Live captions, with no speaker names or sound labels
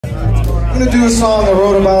gonna do a song I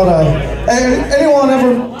wrote about. Anyone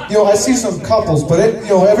ever? You know, I see some couples, but you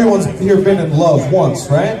know, everyone's here been in love once,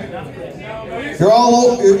 right?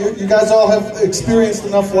 You guys all have experienced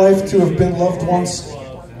enough life to have been loved once.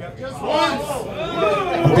 I'm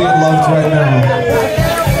being loved right now,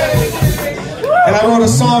 and I wrote a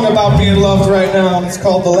song about being loved right now, and it's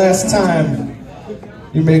called "The Last Time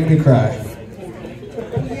You Make Me Cry."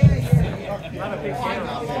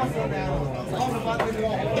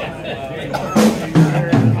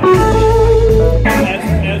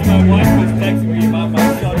 As my wife was texting me about my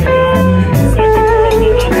son,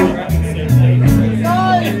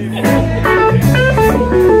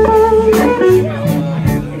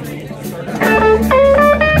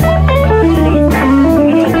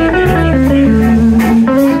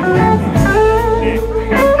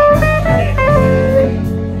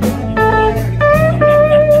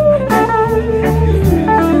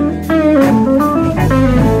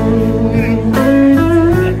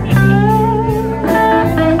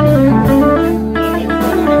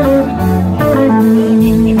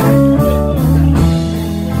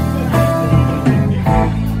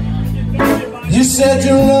 You said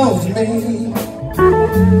you loved me,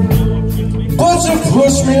 but you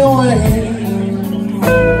pushed me away.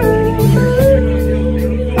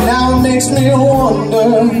 Now it makes me wonder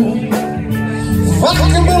if I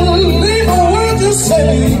can believe a word you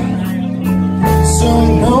say. So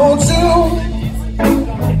don't you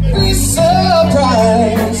be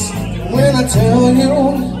surprised when I tell you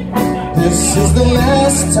this is the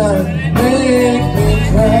last time you make me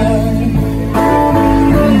cry.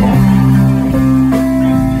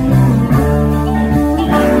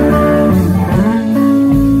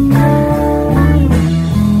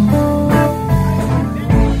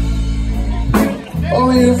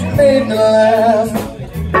 You've made me laugh,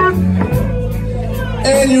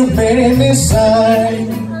 and you've made me sigh.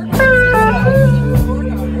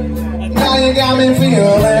 Now you got me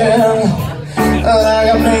feeling like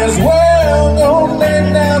I may as well go lay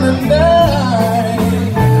down and die.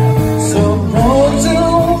 So won't you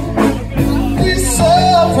be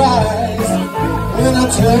surprised when I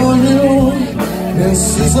tell you this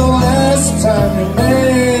is the last time you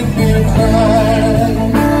made me cry.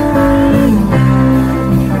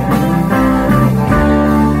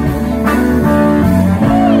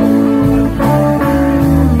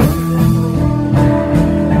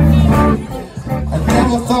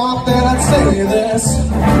 Thought that I'd say this,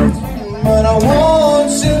 but I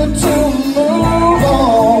want you to move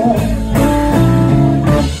on.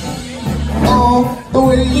 Oh, the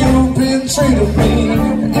way you've been treating me,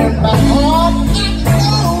 and my heart, I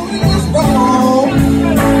know it was wrong.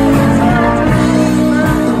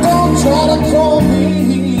 But don't try to call me,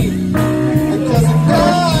 because I've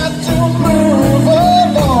got to move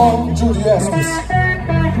along. Judy Askus.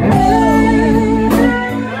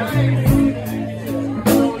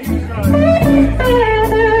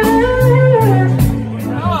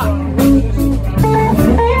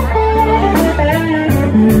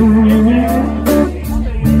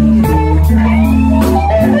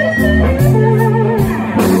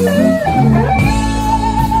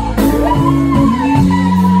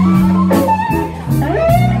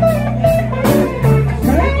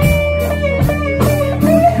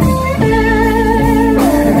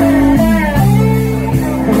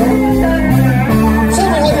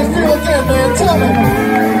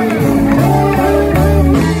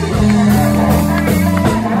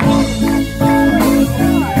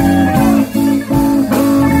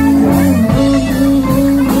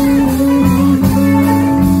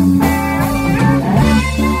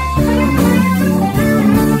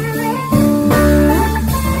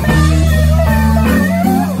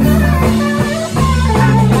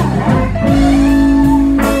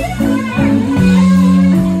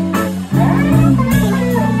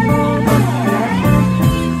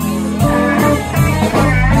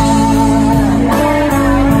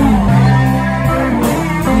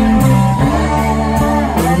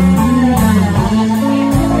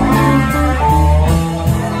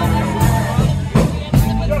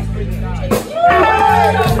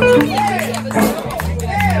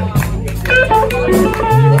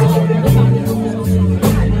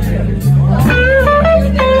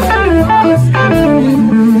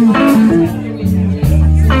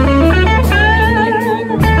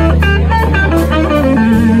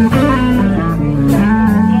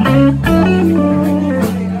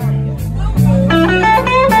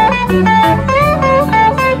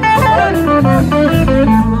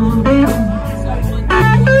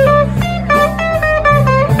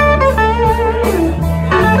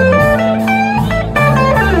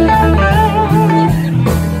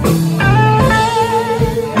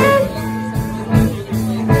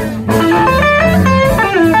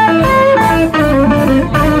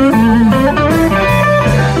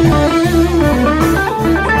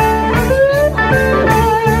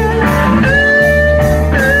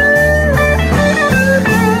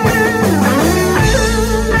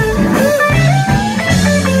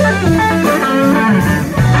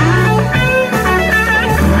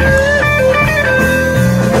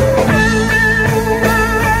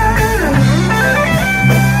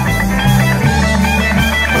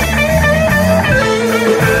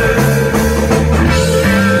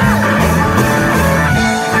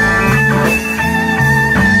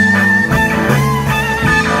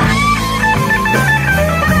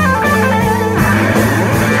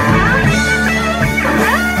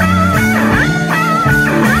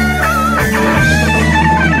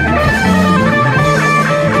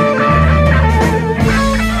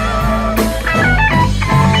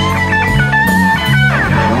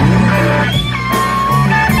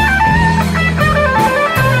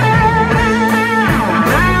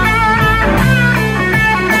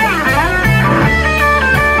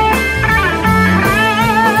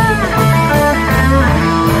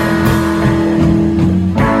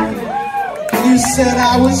 said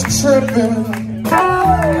I was tripping,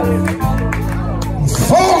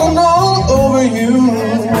 falling all over you,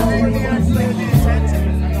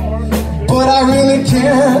 but I really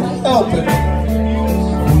can't help it.